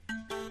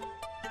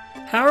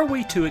How are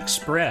we to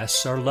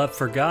express our love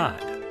for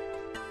God?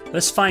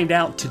 Let's find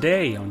out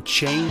today on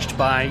Changed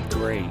by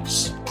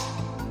Grace.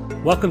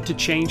 Welcome to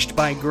Changed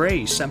by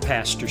Grace. I'm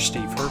Pastor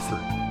Steve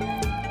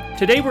Herford.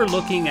 Today we're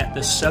looking at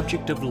the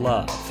subject of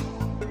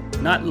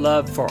love. Not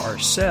love for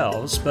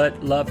ourselves,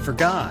 but love for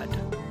God.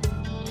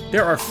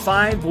 There are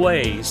 5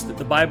 ways that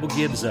the Bible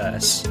gives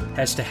us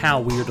as to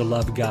how we are to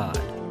love God.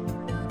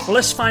 Well,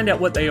 let's find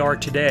out what they are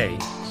today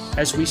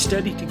as we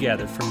study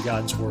together from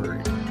God's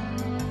Word.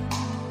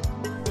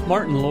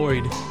 Martin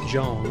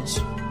Lloyd-Jones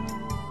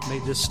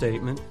made this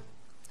statement.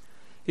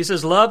 He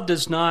says, "Love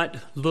does not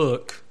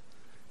look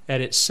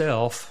at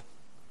itself.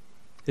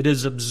 It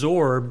is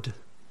absorbed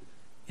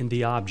in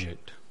the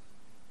object."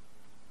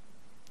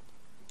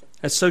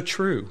 That's so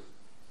true.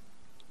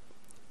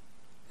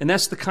 And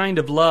that's the kind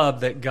of love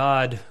that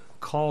God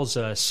calls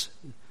us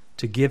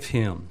to give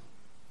Him.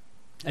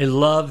 A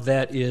love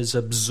that is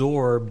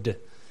absorbed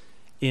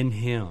in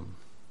Him.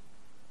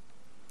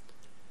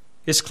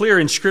 It's clear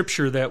in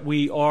Scripture that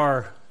we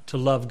are to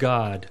love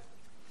God,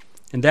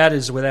 and that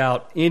is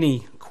without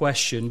any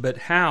question. But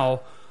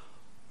how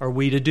are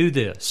we to do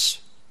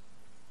this?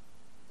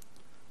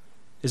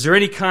 Is there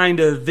any kind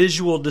of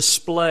visual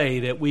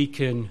display that we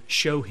can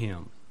show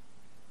Him?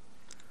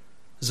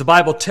 Does the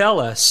Bible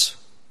tell us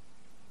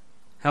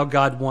how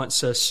God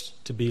wants us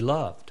to be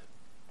loved?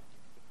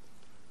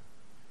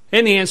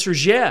 And the answer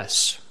is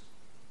yes.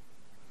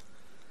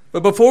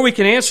 But before we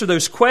can answer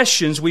those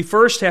questions, we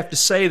first have to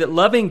say that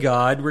loving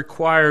God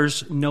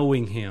requires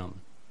knowing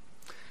Him.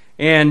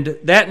 And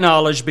that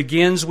knowledge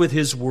begins with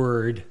His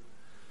Word.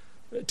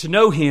 To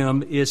know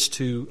Him is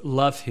to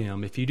love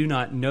Him. If you do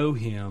not know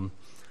Him,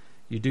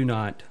 you do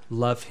not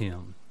love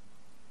Him.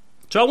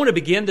 So I want to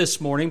begin this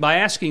morning by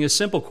asking a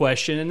simple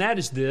question, and that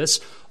is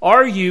this: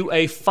 are you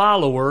a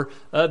follower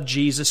of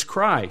Jesus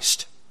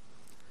Christ?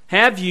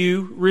 Have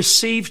you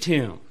received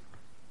Him?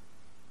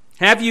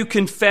 Have you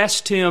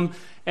confessed Him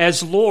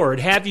as Lord?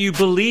 Have you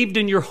believed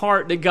in your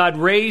heart that God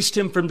raised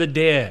Him from the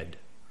dead?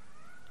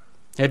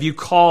 Have you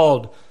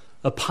called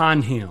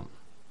upon Him?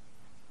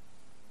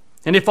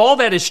 And if all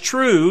that is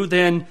true,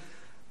 then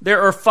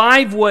there are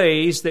 5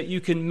 ways that you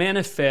can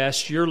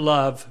manifest your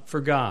love for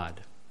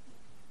God.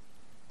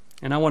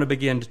 And I want to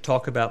begin to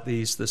talk about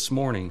these this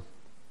morning.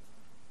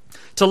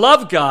 To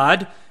love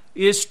God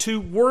is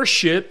to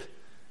worship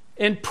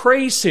and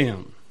praise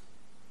Him.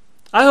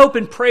 I hope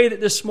and pray that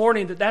this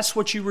morning that that's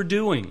what you were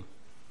doing.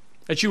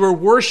 That you are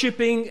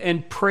worshiping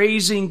and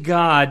praising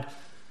God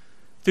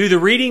through the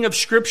reading of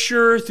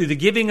Scripture, through the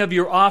giving of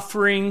your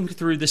offering,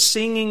 through the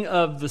singing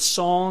of the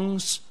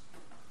songs,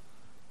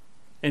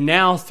 and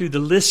now through the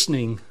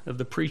listening of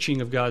the preaching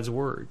of God's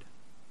Word.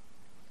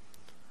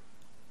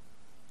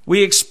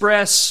 We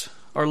express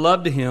our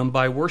love to Him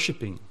by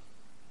worshiping.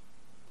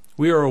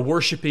 We are a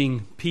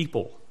worshiping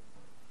people.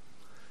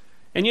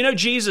 And you know,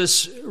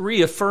 Jesus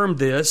reaffirmed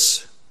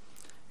this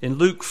in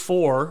Luke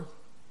 4,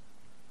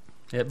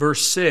 at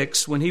verse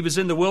 6, when He was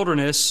in the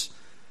wilderness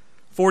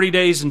 40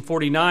 days and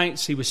 40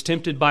 nights, He was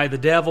tempted by the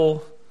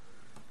devil.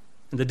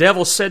 And the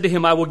devil said to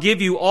Him, "I will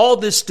give you all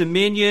this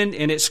dominion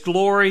and its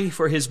glory,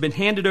 for it has been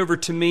handed over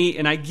to me,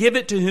 and I give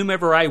it to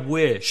whomever I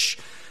wish.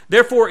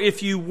 Therefore,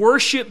 if you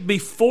worship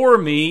before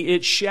me,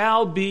 it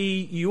shall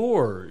be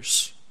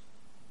yours."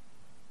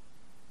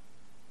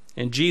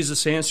 And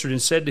Jesus answered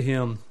and said to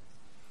him,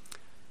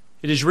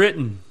 "It is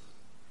written,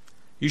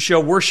 you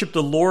shall worship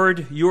the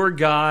Lord your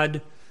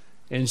God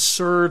and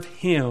serve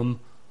Him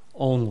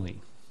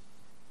only."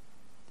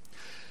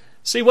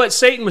 See, what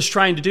Satan was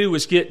trying to do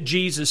was get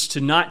Jesus to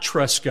not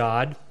trust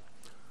God.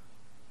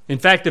 In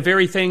fact, the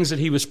very things that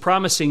he was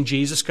promising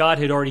Jesus, God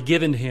had already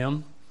given to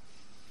him.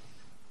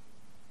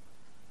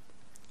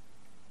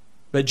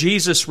 But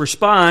Jesus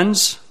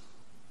responds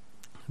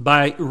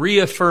by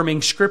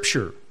reaffirming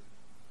Scripture.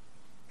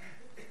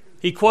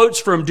 He quotes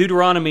from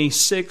Deuteronomy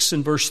 6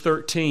 and verse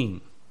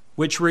 13,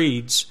 which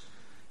reads,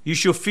 "You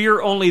shall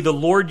fear only the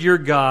Lord your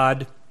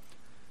God,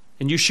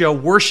 and you shall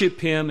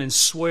worship Him and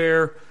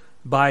swear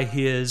by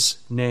His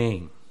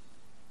name."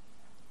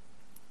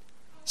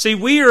 See,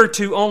 we are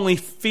to only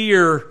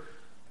fear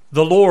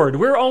the Lord.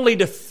 We're only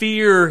to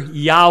fear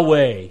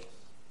Yahweh.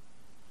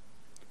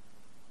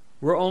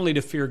 We're only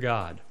to fear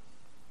God.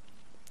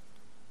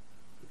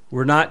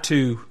 We're not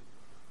to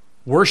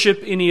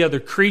worship any other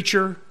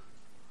creature.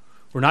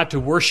 We're not to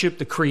worship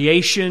the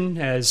creation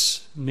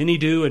as many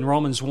do in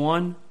Romans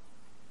 1.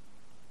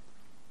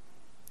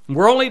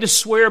 We're only to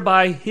swear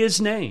by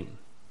His name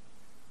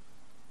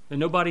and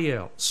nobody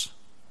else.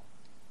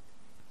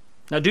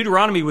 Now,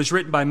 Deuteronomy was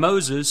written by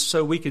Moses,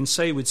 so we can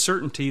say with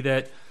certainty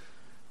that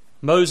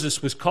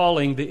Moses was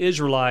calling the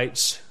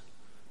Israelites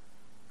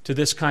to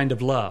this kind of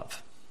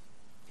love.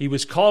 He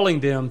was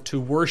calling them to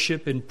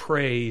worship and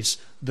praise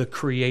the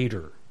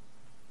Creator.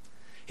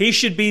 He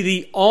should be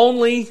the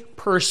only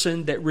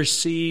person that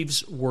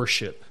receives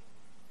worship,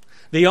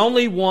 the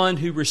only one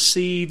who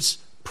receives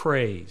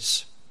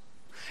praise.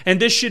 And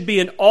this should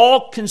be an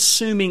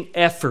all-consuming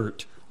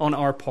effort on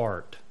our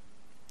part.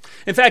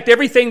 In fact,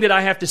 everything that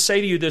I have to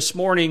say to you this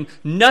morning,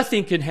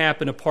 nothing can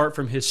happen apart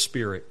from His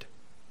Spirit.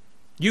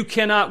 You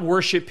cannot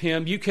worship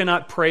Him. You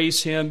cannot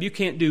praise Him. You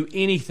can't do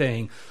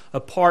anything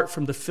apart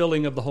from the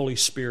filling of the Holy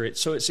Spirit.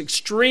 So it's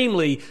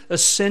extremely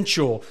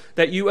essential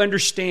that you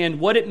understand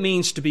what it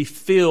means to be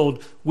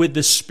filled with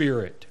the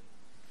Spirit.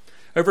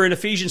 Over in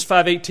Ephesians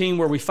 5:18,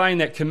 where we find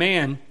that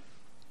command,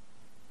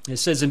 it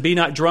says, "And be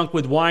not drunk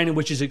with wine, in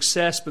which is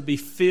excess, but be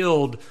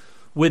filled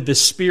with the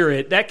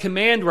Spirit." That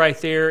command right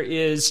there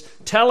is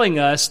telling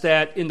us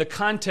that in the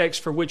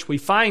context for which we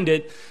find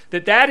it,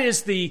 that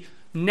is the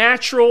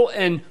natural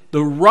and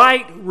the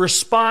right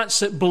response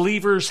that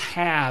believers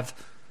have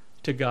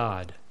to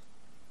God.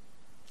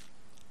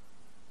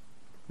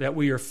 That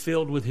we are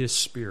filled with His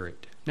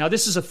Spirit. Now,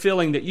 this is a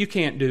filling that you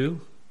can't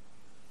do.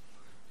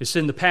 It's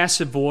in the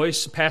passive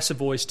voice. The passive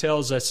voice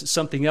tells us that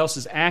something else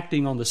is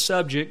acting on the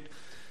subject,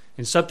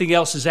 and something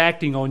else is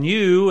acting on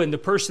you, and the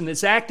person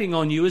that's acting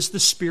on you is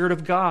the Spirit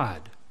of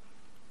God.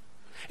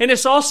 And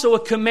it's also a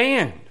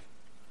command.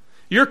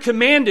 You're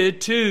commanded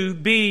to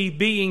be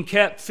being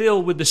kept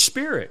filled with the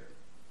Spirit.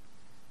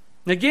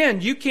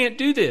 Again, you can't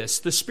do this.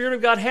 The Spirit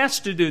of God has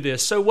to do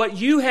this. So what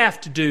you have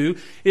to do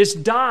is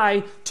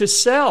die to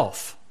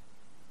self.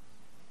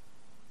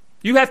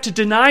 You have to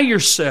deny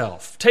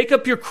yourself. Take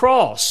up your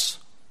cross,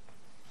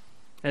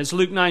 as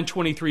Luke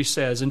 9:23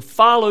 says, and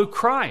follow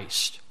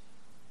Christ.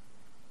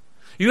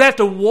 You have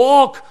to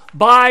walk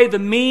by the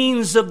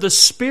means of the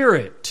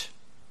Spirit.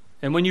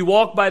 And when you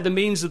walk by the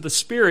means of the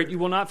Spirit, you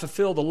will not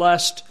fulfill the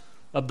lust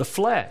of the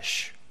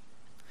flesh.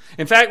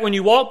 In fact, when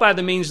you walk by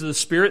the means of the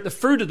Spirit, the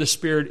fruit of the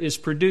Spirit is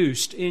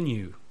produced in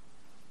you.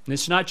 And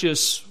it's not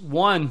just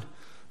one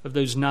of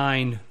those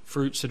 9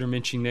 fruits that are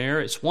mentioned there.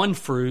 It's one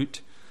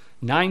fruit,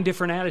 9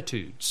 different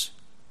attitudes.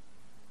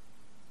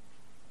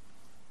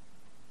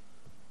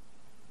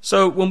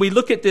 So when we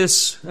look at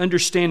this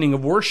understanding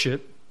of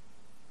worship,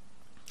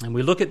 and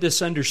we look at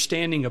this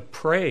understanding of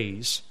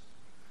praise,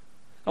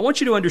 I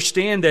want you to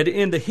understand that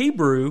in the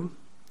Hebrew,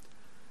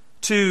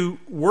 to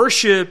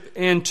worship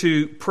and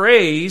to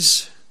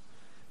praise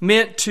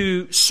meant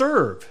to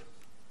serve.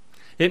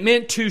 It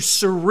meant to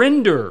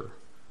surrender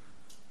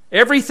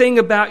everything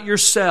about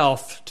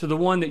yourself to the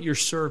one that you're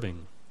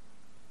serving.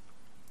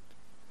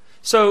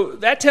 So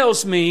that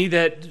tells me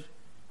that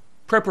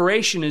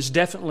preparation is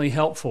definitely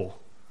helpful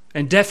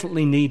and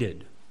definitely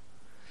needed.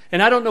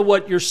 And I don't know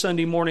what your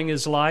Sunday morning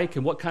is like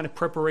and what kind of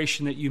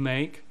preparation that you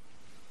make.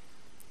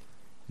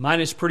 Mine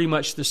is pretty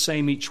much the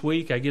same each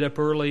week. I get up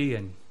early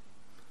and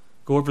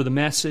go over the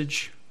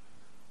message,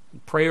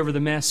 pray over the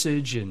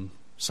message, and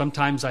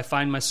sometimes I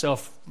find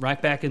myself right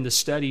back in the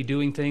study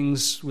doing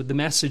things with the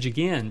message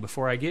again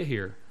before I get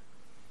here.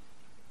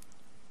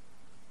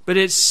 But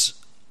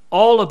it's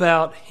all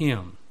about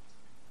Him.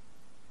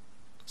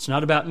 It's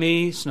not about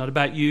me, it's not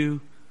about you,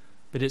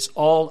 but it's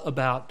all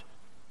about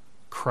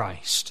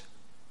Christ.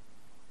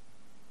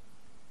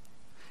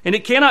 And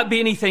it cannot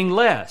be anything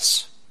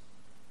less.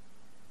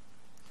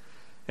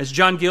 As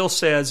John Gill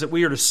says, that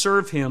we are to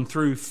serve Him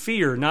through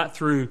fear, not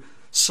through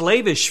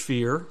slavish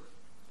fear,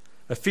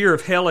 a fear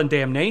of hell and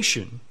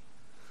damnation,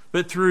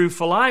 but through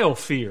filial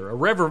fear,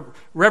 a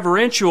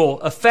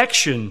reverential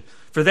affection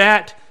for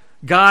that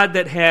God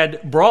that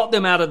had brought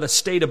them out of a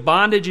state of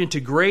bondage into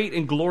great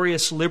and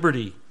glorious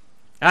liberty,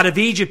 out of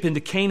Egypt into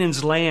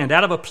Canaan's land,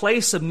 out of a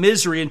place of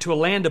misery into a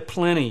land of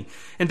plenty,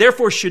 and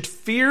therefore should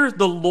fear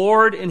the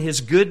Lord and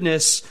His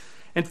goodness,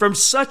 and from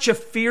such a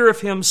fear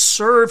of Him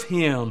serve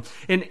Him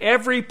in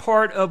every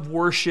part of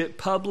worship,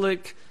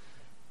 public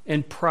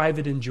and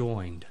private and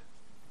joined.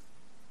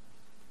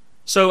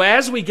 So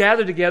as we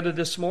gather together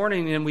this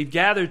morning and we've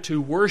gathered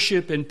to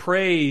worship and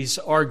praise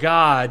our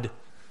God,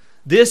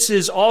 this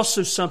is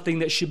also something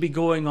that should be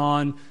going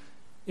on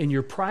in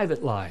your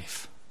private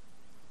life.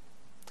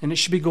 And it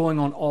should be going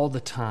on all the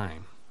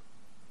time.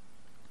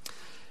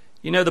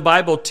 You know, the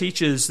Bible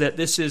teaches that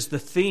this is the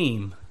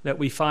theme that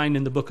we find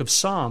in the book of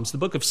Psalms. The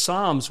book of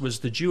Psalms was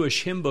the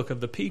Jewish hymn book of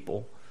the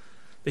people,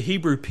 the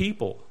Hebrew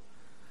people.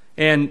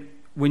 And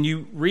when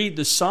you read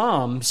the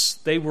Psalms,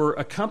 they were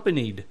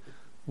accompanied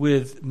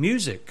with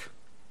music,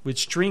 with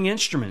string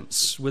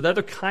instruments, with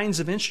other kinds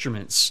of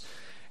instruments.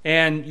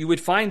 And you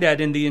would find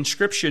that in the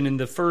inscription in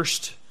the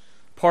first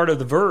part of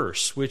the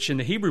verse, which in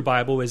the Hebrew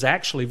Bible is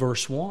actually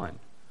verse 1.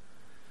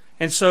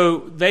 And so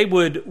they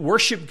would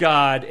worship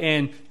God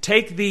and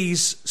take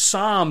these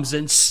psalms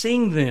and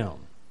sing them.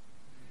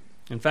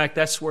 In fact,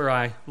 that's where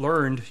I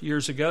learned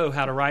years ago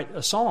how to write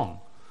a song,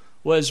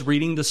 was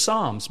reading the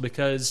Psalms,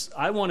 because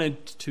I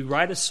wanted to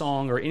write a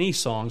song, or any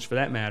songs for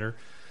that matter,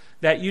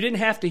 that you didn't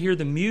have to hear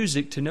the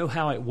music to know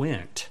how it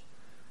went.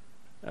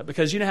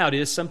 Because you know how it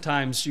is,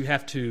 sometimes you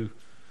have to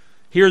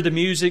hear the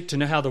music to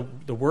know how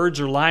the words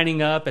are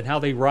lining up and how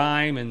they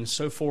rhyme and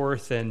so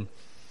forth.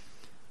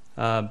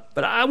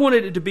 But I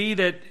wanted it to be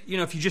that,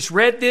 if you just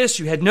read this,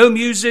 you had no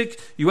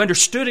music, you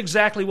understood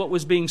exactly what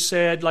was being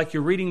said, like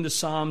you're reading the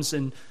Psalms,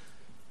 and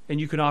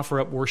you can offer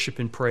up worship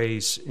and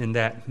praise in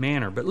that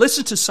manner. But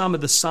listen to some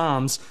of the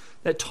Psalms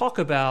that talk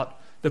about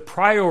the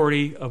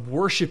priority of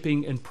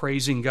worshiping and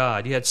praising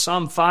God. You had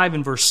Psalm 5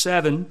 and verse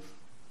 7.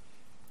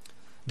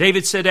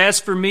 David said, "As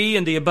for me,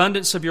 in the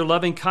abundance of your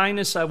loving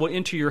kindness, I will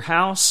enter your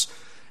house.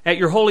 At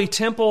your holy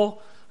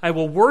temple, I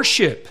will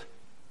worship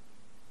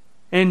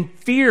in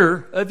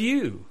fear of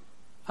you."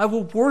 I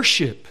will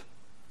worship.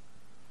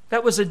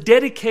 That was a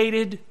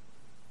dedicated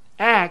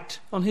act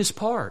on his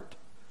part.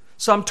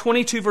 Psalm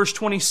 22 verse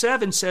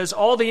 27 says,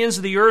 "All the ends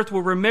of the earth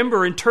will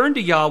remember and turn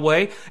to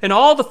Yahweh, and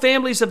all the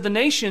families of the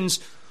nations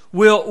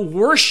will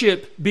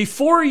worship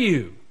before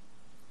you."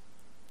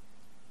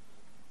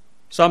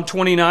 Psalm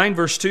 29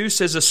 verse 2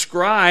 says,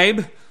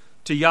 "Ascribe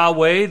to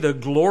Yahweh the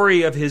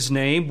glory of His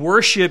name.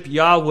 Worship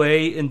Yahweh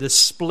in the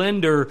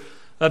splendor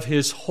of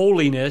His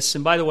holiness."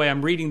 And by the way,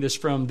 I'm reading this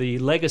from the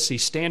Legacy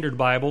Standard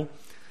Bible.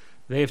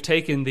 They have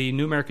taken the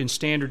New American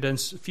Standard, done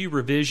a few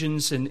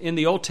revisions, and in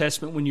the Old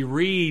Testament, when you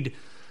read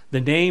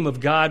the name of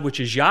God, which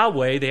is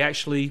Yahweh, they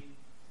actually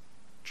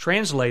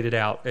translate it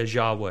out as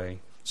Yahweh.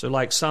 So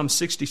like Psalm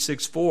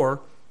 66:4,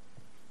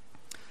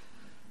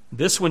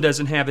 this one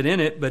doesn't have it in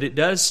it, but it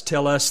does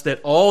tell us that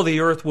all the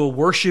earth will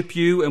worship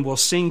you and will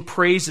sing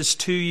praises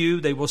to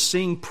you. They will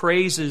sing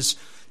praises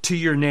to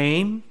your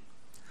name.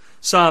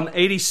 Psalm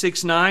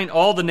 86:9,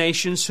 "All the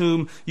nations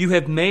whom you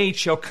have made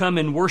shall come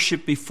and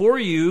worship before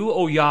you,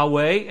 O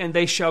Yahweh, and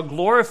they shall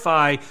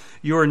glorify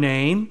your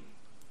name."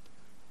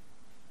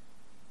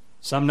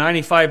 Psalm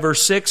 95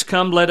 verse 6,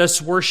 "Come, let us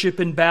worship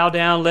and bow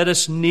down. Let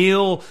us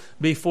kneel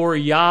before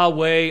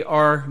Yahweh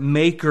our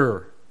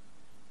Maker."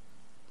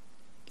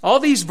 All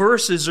these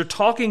verses are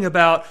talking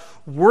about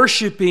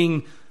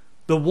worshiping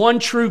the one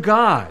true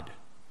God.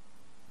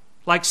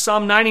 Like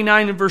Psalm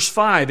 99 and verse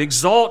 5,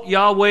 "Exalt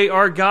Yahweh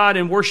our God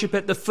and worship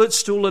at the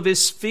footstool of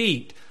His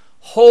feet.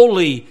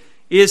 Holy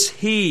is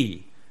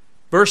He."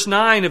 Verse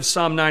 9 of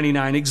Psalm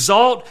 99,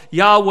 "Exalt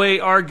Yahweh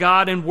our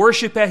God and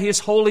worship at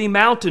His holy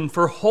mountain,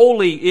 for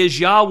holy is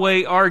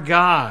Yahweh our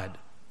God."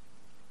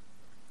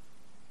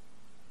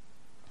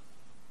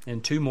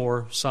 And two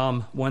more,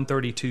 Psalm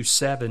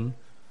 132:7,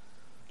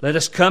 "Let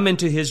us come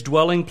into His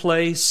dwelling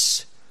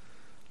place.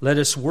 Let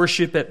us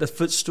worship at the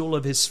footstool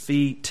of His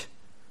feet."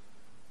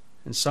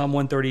 And Psalm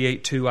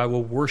 138:2, "I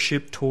will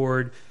worship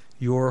toward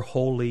your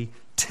holy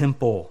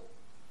temple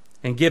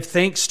and give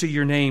thanks to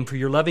your name for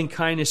your loving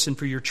kindness and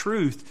for your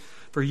truth,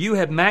 for you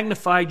have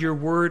magnified your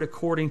word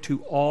according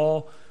to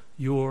all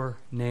your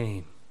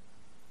name."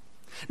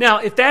 Now,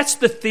 if that's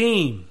the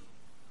theme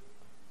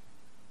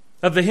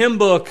of the hymn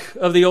book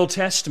of the Old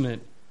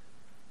Testament,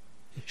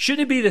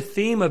 shouldn't it be the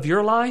theme of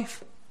your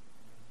life?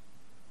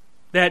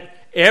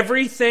 That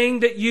everything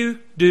that you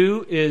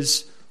do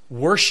is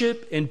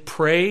worship and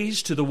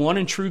praise to the one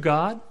and true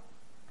God?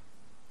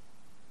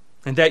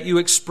 And that you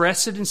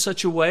express it in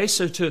such a way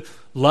so to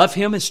love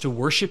Him is to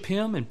worship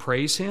Him and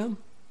praise Him?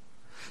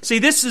 See,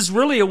 this is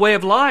really a way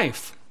of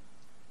life.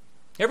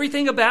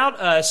 Everything about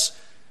us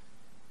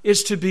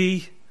is to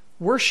be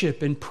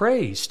worship and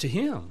praise to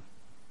Him.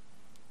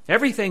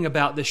 Everything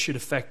about this should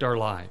affect our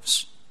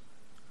lives.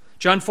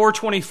 John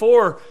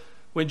 4:24,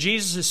 when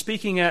Jesus is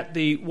speaking at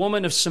the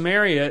woman of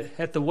Samaria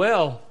at the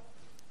well,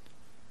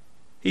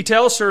 He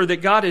tells her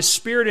that God is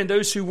spirit and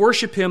those who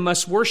worship Him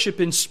must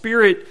worship in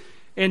spirit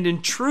and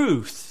in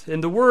truth.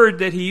 And the word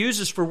that He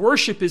uses for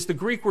worship is the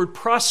Greek word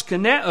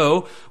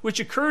proskuneo, which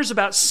occurs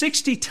about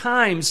 60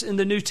 times in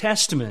the New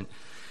Testament.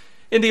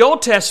 In the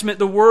Old Testament,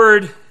 the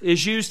word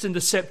is used in the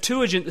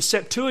Septuagint. The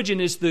Septuagint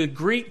is the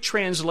Greek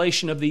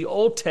translation of the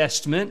Old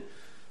Testament,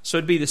 so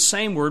it'd be the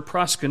same word,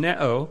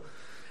 proskuneo.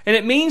 And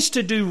it means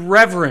to do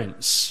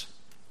reverence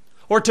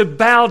or to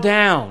bow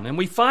down. And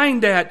we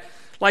find that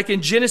like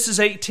in Genesis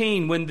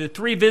 18, when the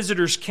three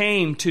visitors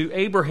came to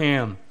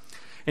Abraham,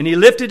 and he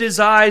lifted his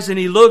eyes and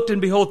he looked,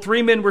 and behold,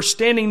 3 men were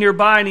standing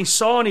nearby, and he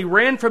saw and he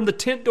ran from the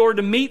tent door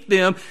to meet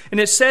them, and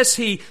it says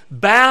he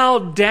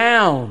bowed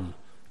down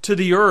to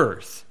the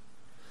earth.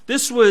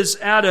 This was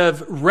out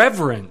of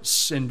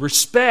reverence and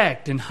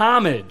respect and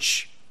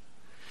homage.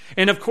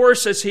 And of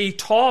course, as he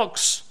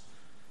talks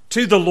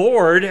to the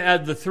Lord,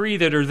 the 3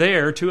 that are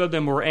there, 2 of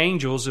them were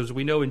angels, as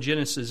we know in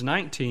Genesis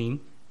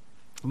 19,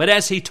 but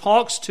as he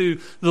talks to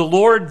the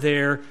Lord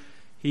there,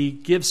 he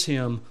gives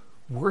him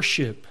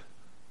worship.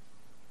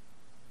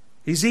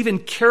 He's even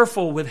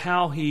careful with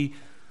how he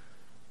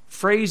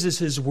phrases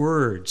his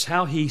words,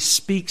 how he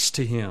speaks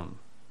to him.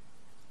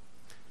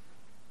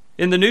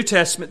 In the New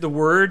Testament, the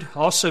word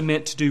also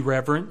meant to do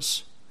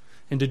reverence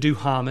and to do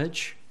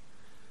homage.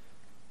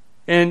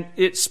 And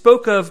it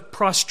spoke of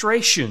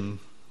prostration,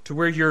 to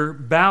where you're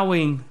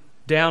bowing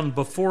down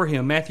before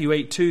Him. Matthew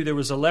 8:2, there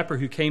was a leper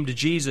who came to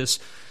Jesus,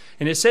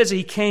 and it says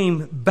he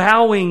came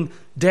bowing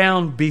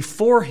down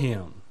before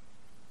Him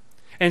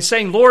and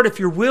saying, "Lord, if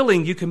you're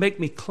willing, you can make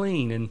me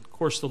clean." And of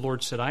course the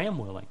Lord said, "I am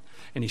willing."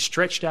 And He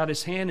stretched out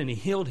His hand and He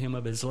healed him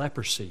of his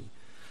leprosy.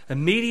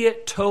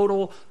 Immediate,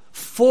 total,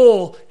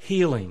 full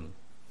healing.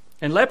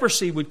 And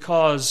leprosy would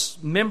cause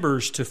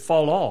members to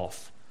fall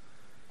off.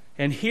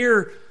 And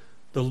here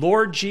the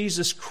Lord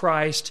Jesus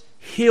Christ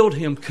healed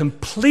him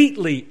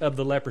completely of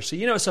the leprosy.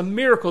 You know, it's a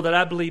miracle that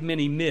I believe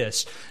many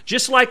miss.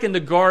 Just like in the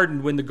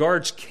garden when the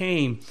guards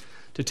came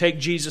to take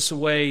Jesus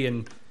away,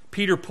 and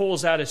Peter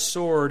pulls out his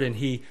sword and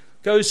he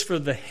goes for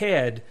the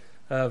head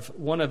of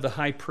one of the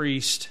high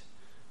priests,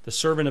 the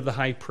servant of the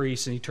high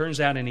priest, and he turns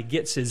out and he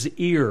gets his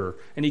ear,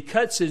 and he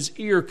cuts his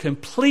ear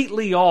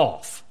completely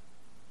off.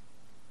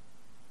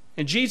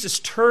 And Jesus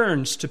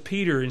turns to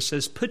Peter and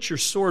says, "Put your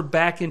sword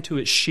back into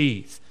its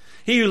sheath.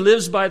 He who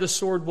lives by the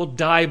sword will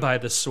die by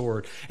the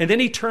sword." And then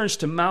he turns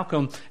to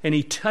Malcolm and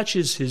he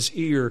touches his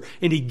ear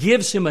and he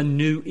gives him a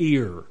new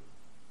ear.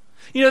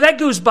 You know, that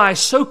goes by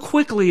so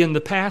quickly in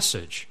the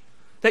passage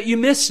that you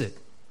miss it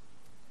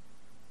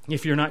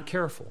if you're not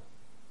careful.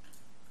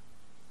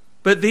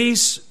 But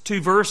these two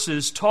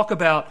verses talk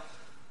about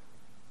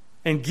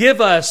and give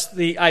us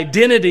the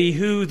identity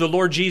who the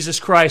Lord Jesus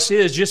Christ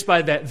is just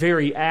by that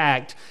very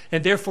act,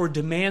 and therefore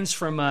demands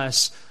from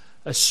us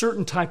a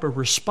certain type of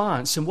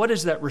response. And what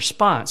is that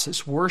response?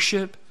 It's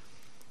worship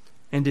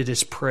and it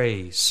is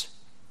praise.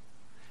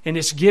 And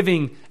it's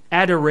giving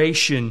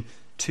adoration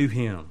to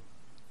Him.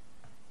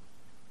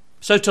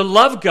 So to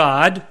love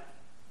God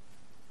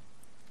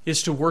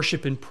is to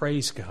worship and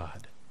praise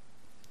God.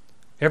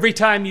 Every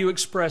time you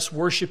express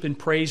worship and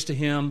praise to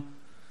Him,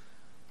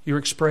 you're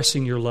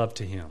expressing your love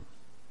to Him.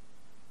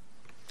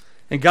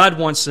 And God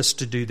wants us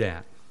to do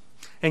that.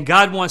 And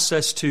God wants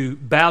us to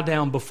bow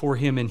down before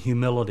Him in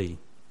humility.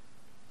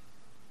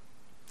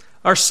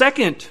 Our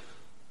second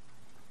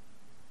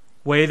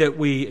way that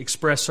we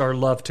express our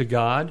love to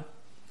God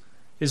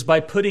is by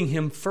putting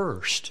Him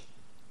first.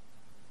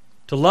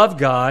 To love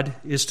God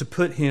is to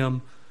put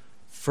Him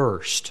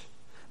first.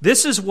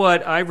 This is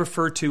what I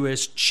refer to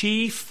as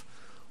chief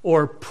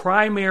or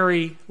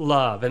primary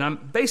love. And I'm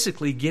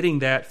basically getting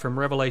that from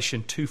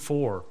Revelation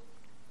 2:4.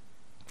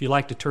 If you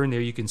like to turn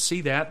there, you can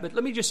see that. But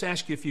let me just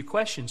ask you a few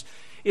questions.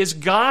 Is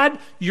God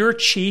your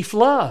chief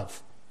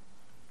love?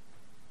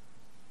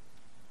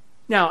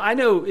 Now, I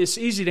know it's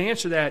easy to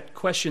answer that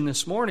question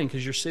this morning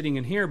because you're sitting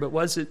in here, but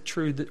was it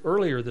true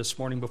earlier this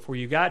morning before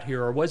you got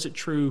here, or was it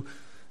true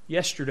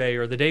yesterday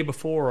or the day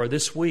before or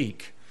this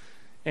week?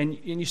 And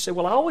you say,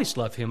 well, I always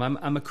love Him.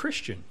 I'm a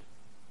Christian.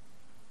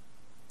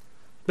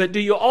 But do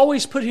you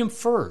always put Him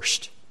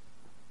first?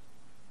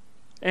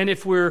 And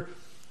if we're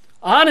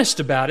honest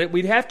about it,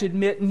 we'd have to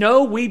admit,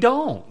 no, we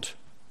don't.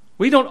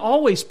 We don't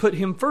always put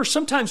Him first.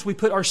 Sometimes we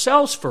put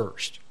ourselves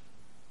first.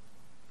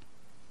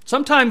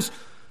 Sometimes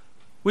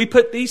we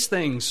put these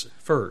things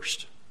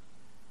first.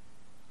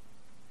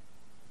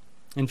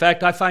 In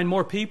fact, I find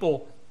more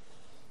people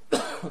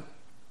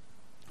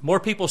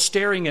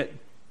staring at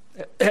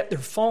their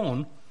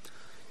phone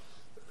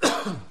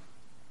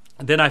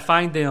than I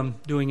find them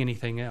doing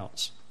anything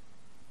else.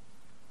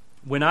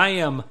 When I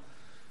am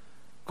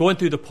going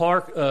through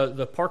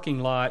the parking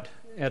lot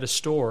at a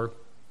store,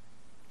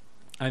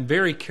 I'm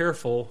very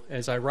careful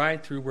as I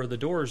ride through where the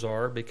doors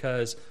are,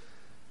 because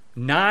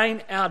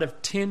 9 out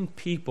of 10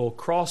 people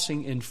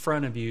crossing in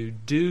front of you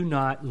do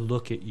not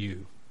look at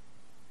you.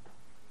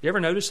 You ever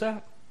notice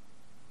that?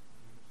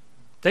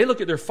 They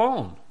look at their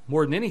phone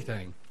more than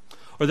anything.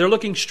 Or they're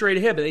looking straight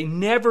ahead, but they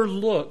never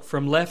look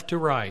from left to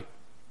right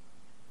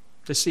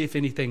to see if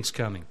anything's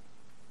coming.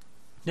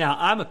 Now,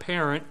 I'm a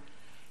parent,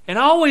 and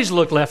I always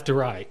look left to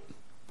right,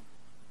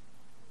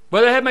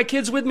 whether I have my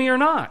kids with me or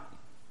not.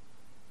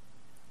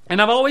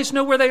 And I always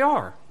know where they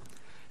are.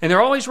 And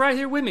they're always right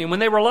here with me. And when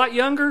they were a lot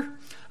younger,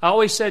 I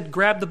always said,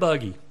 grab the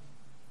buggy.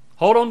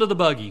 Hold on to the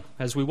buggy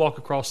as we walk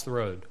across the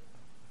road.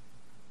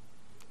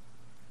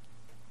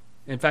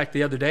 In fact,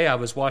 the other day I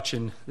was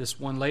watching this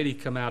one lady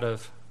come out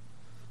of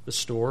the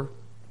store,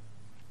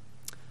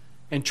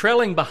 and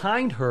trailing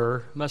behind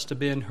her must have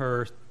been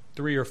her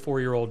 3 or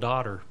 4-year-old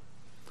daughter.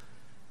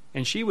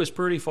 And she was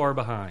pretty far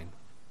behind.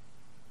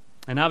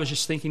 And I was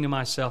just thinking to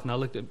myself, and I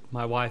looked at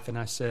my wife and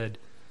I said,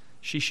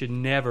 she should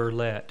never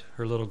let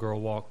her little girl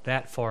walk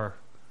that far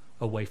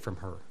away from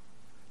her.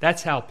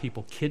 That's how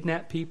people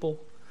kidnap people.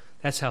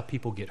 That's how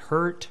people get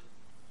hurt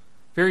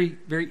very,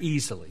 very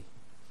easily.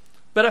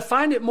 But I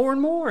find it more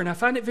and more, and I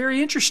find it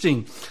very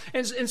interesting.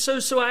 And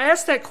so I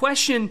ask that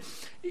question,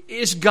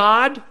 is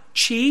God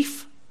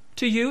chief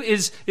to you?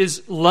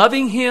 Is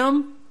loving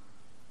Him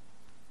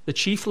the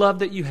chief love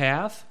that you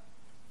have?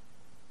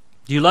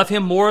 Do you love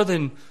Him more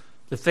than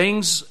the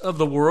things of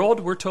the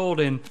world? We're told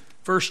in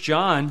 1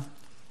 John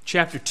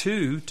chapter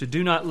 2 to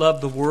do not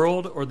love the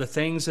world or the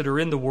things that are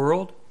in the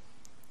world.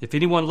 If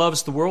anyone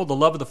loves the world, the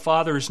love of the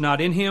Father is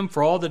not in him.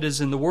 For all that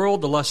is in the world,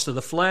 the lust of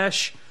the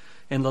flesh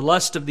and the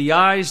lust of the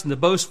eyes and the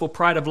boastful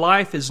pride of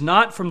life is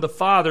not from the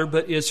Father,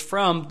 but is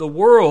from the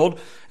world.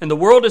 And the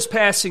world is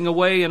passing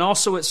away and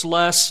also its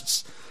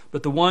lusts,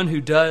 but the one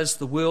who does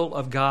the will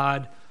of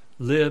God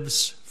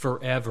lives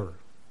forever.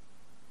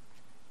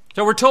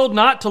 So we're told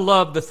not to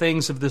love the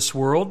things of this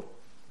world,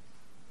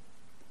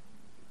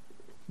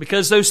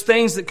 because those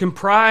things that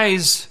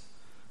comprise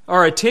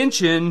our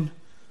attention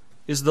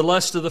is the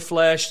lust of the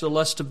flesh, the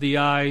lust of the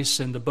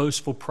eyes, and the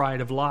boastful pride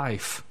of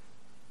life.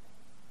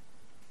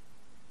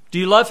 Do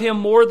you love Him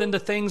more than the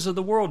things of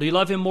the world? Do you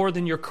love Him more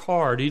than your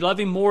car? Do you love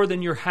Him more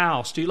than your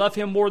house? Do you love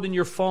Him more than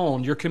your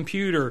phone, your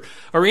computer,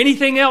 or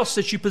anything else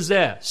that you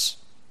possess?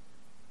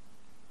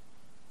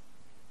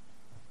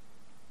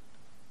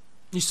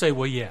 You say,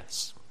 well,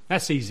 yes.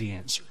 That's the easy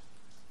answer.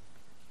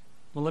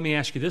 Well, let me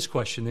ask you this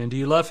question then. Do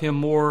you love Him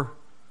more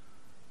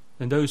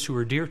than those who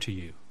are dear to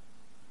you?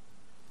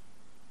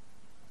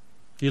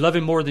 Do you love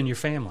Him more than your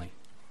family?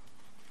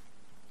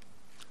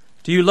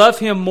 Do you love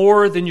Him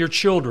more than your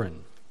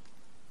children?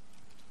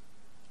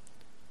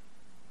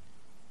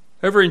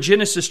 Over in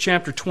Genesis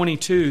chapter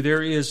 22,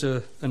 there is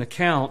an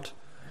account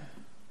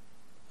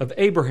of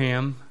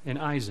Abraham and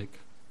Isaac.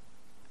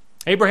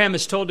 Abraham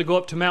is told to go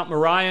up to Mount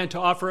Moriah and to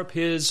offer up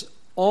his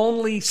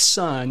only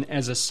son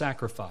as a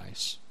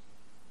sacrifice.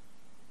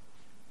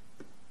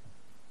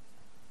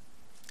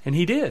 And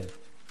he did.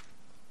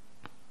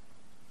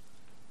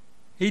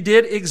 He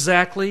did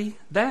exactly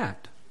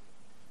that.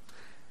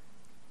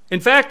 In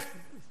fact,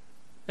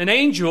 an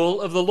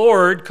angel of the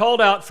Lord called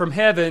out from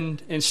heaven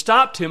and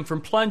stopped him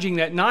from plunging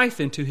that knife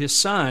into his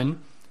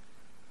son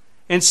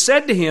and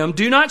said to him,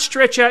 "Do not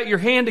stretch out your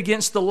hand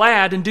against the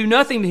lad and do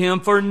nothing to him,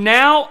 for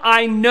now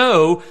I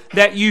know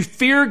that you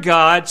fear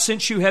God,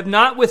 since you have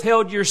not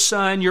withheld your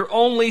son, your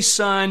only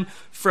son,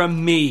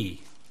 from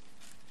me."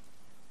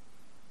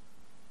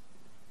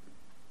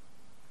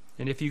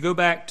 And if you go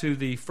back to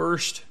the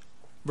first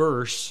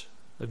verse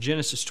of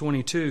Genesis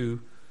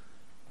 22,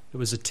 it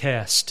was a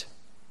test.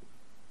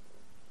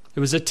 It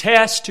was a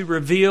test to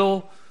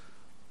reveal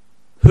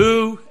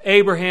who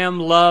Abraham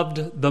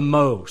loved the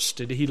most.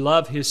 Did he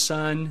love his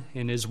son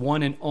and his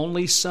one and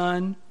only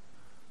son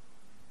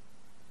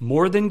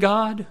more than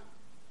God?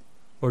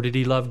 Or did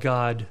he love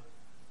God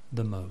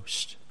the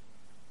most?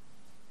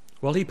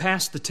 Well, he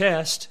passed the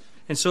test,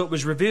 and so it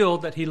was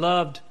revealed that he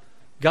loved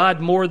God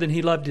more than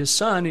he loved his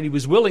son, and he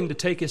was willing to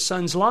take his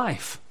son's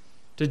life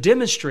to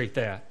demonstrate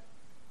that.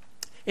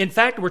 In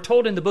fact, we're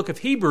told in the book of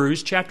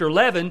Hebrews, chapter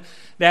 11,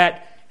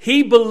 that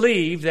he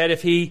believed that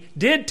if he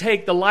did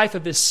take the life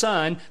of his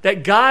son,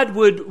 that God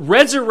would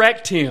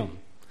resurrect him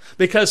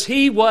because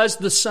he was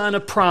the son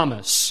of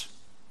promise.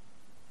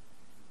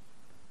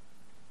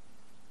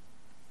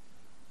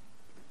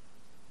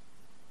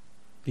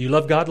 Do you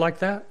love God like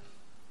that?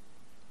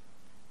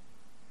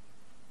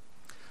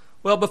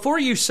 Well, before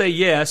you say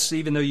yes,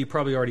 even though you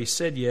probably already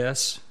said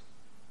yes,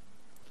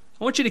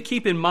 I want you to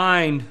keep in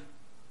mind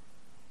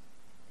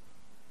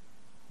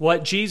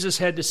what Jesus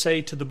had to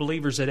say to the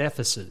believers at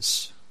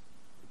Ephesus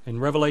in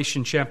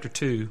Revelation chapter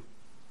 2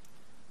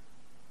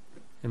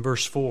 and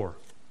verse 4.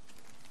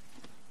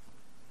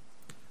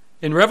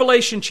 In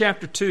Revelation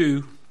chapter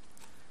 2,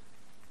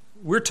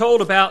 we're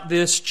told about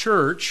this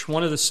church,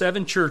 one of the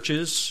 7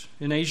 churches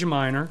in Asia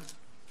Minor.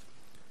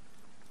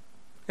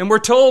 And we're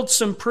told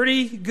some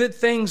pretty good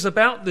things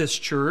about this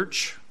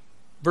church.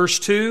 Verse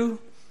 2,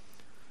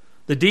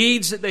 the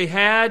deeds that they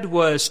had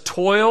was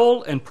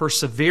toil and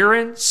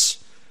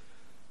perseverance.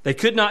 They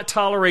could not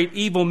tolerate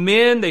evil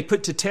men. They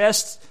put to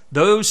test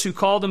those who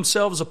call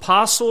themselves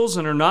apostles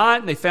and are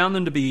not, and they found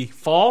them to be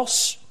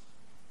false.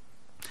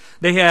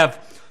 They have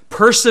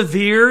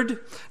persevered.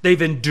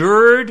 They've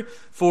endured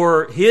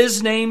for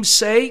His name's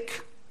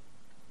sake.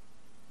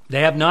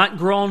 They have not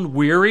grown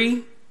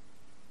weary.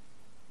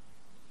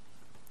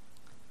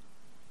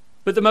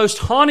 But the most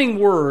haunting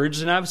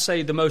words, and I would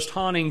say the most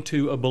haunting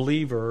to a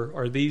believer,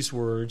 are these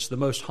words. The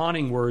most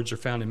haunting words are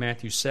found in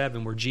Matthew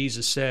 7, where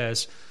Jesus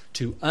says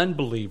to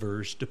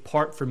unbelievers,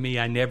 "Depart from me,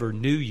 I never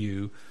knew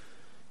you,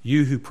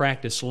 you who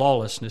practice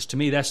lawlessness." To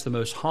me, that's the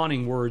most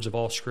haunting words of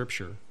all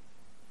Scripture.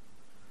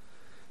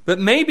 But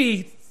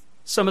maybe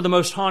some of the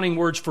most haunting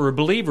words for a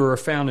believer are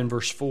found in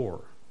verse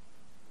 4.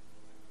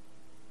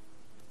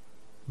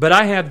 "But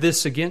I have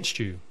this against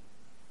you,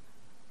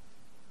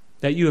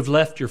 that you have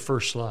left your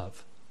first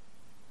love."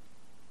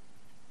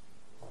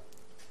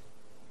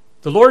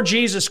 The Lord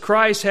Jesus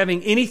Christ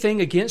having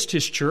anything against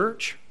His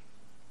church?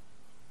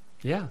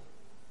 Yeah.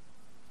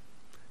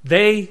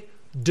 They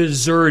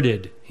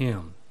deserted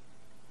Him.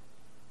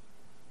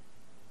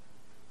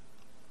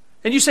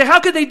 And you say, how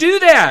could they do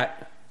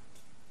that?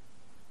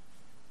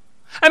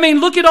 I mean,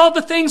 look at all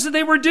the things that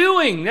they were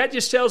doing. That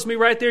just tells me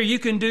right there, you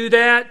can do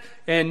that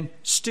and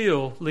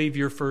still leave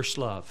your first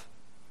love.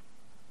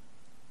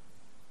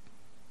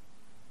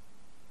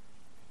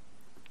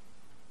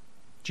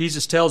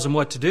 Jesus tells them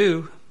what to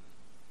do.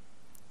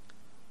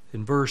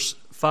 In verse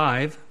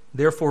 5,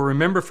 "Therefore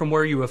remember from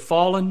where you have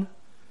fallen,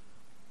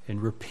 and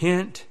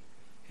repent,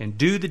 and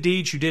do the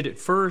deeds you did at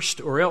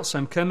first, or else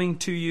I'm coming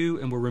to you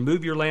and will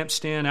remove your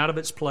lampstand out of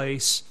its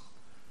place,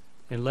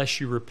 unless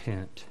you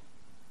repent."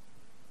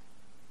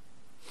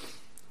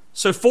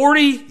 So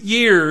 40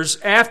 years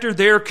after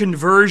their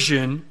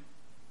conversion,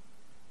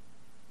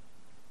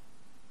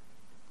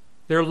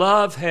 their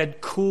love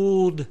had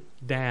cooled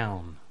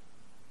down.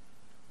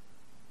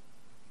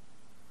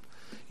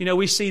 You know,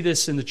 we see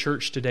this in the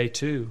church today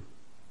too.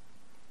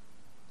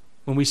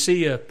 When we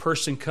see a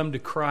person come to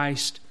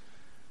Christ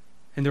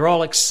and they're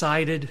all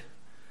excited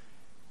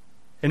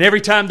And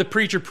every time the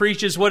preacher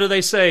preaches, what do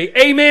they say?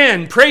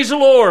 Amen, praise the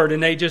Lord.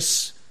 And they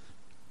just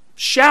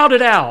shout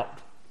it out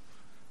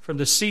from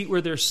the seat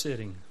where they're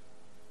sitting.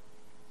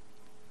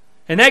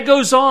 And that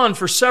goes on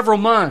for several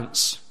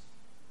months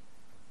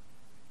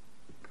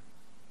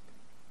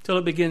till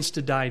it begins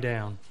to die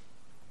down.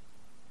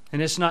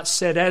 And it's not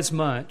said as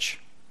much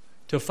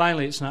till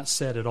finally it's not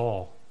said at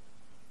all.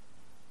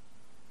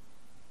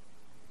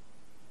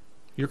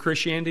 Your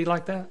Christianity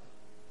like that?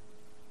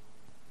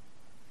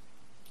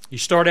 You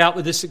start out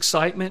with this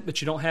excitement,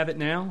 but you don't have it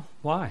now?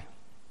 Why?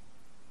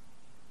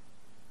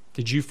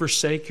 Did you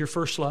forsake your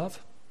first love?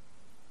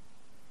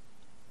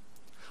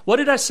 What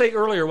did I say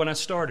earlier when I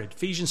started?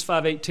 Ephesians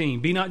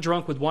 5:18. Be not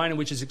drunk with wine in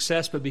which is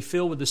excess, but be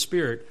filled with the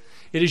Spirit.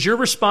 It is your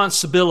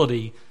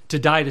responsibility to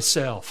die to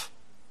self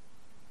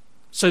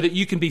so that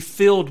you can be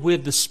filled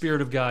with the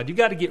Spirit of God. You've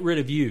got to get rid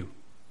of you.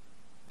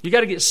 You've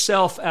got to get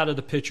self out of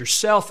the picture,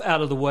 self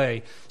out of the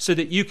way, so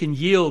that you can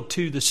yield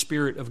to the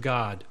Spirit of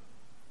God,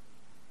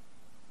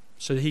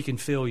 so that He can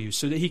fill you,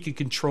 so that He can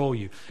control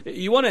you.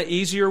 You want an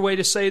easier way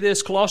to say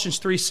this? Colossians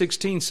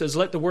 3:16 says,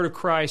 let the word of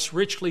Christ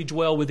richly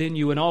dwell within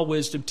you in all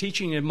wisdom,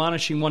 teaching and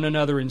admonishing one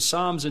another in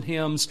psalms and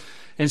hymns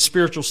and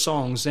spiritual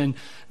songs. And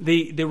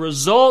the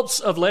results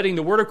of letting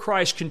the word of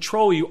Christ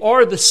control you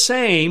are the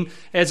same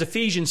as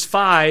Ephesians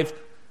 5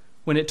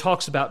 when it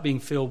talks about being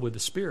filled with the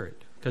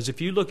Spirit. Because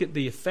if you look at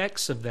the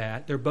effects of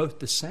that, they're both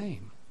the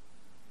same.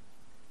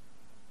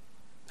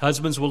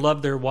 Husbands will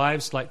love their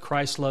wives like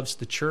Christ loves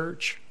the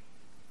church.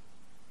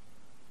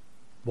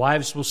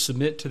 Wives will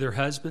submit to their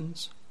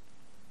husbands.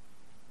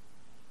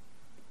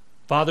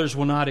 Fathers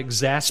will not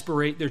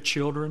exasperate their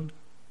children.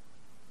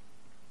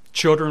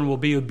 Children will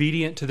be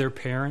obedient to their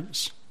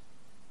parents.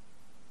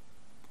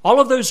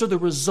 All of those are the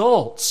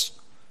results,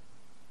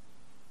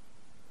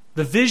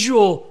 the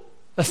visual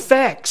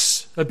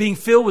effects of being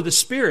filled with the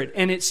Spirit.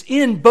 And it's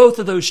in both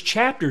of those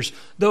chapters.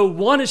 Though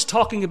one is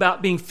talking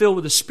about being filled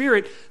with the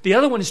Spirit, the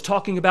other one is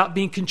talking about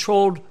being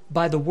controlled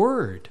by the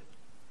Word.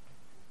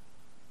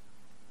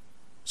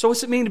 So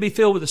what's it mean to be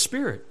filled with the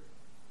Spirit?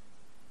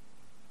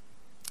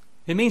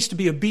 It means to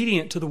be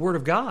obedient to the Word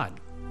of God.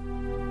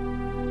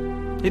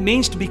 It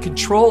means to be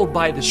controlled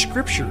by the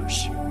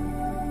Scriptures.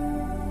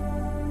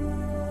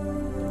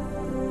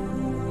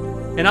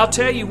 And I'll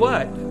tell you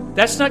what,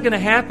 that's not going to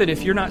happen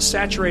if you're not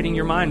saturating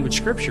your mind with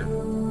Scripture.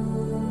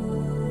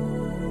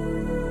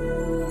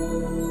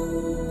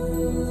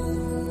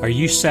 Are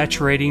you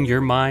saturating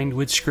your mind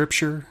with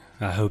Scripture?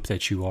 I hope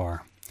that you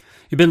are.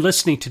 You've been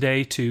listening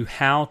today to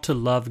How to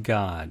Love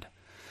God.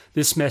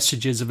 This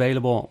message is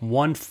available on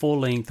one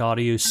full-length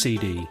audio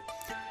CD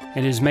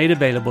and is made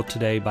available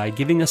today by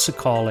giving us a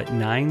call at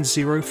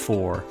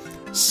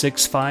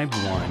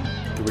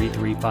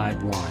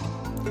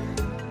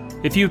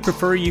 904-651-3351. If you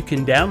prefer, you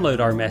can download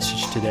our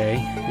message today.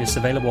 It's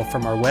available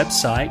from our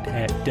website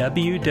at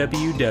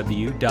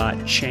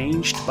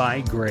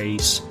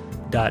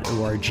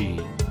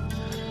www.changedbygrace.org.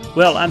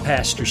 Well, I'm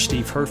Pastor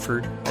Steve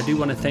Herford. I do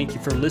want to thank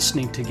you for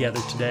listening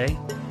together today.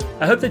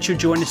 I hope that you'll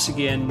join us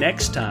again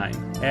next time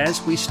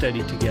as we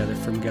study together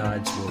from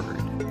God's Word.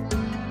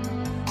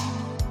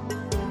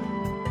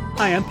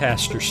 Hi, I'm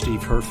Pastor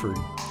Steve Herford.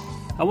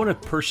 I want to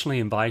personally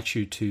invite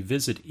you to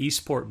visit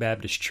Eastport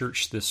Baptist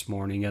Church this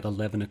morning at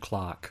 11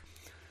 o'clock.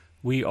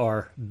 We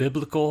are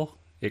biblical,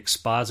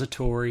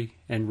 expository,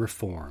 and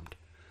reformed.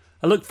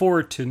 I look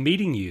forward to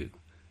meeting you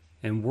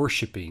and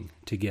worshiping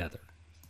together.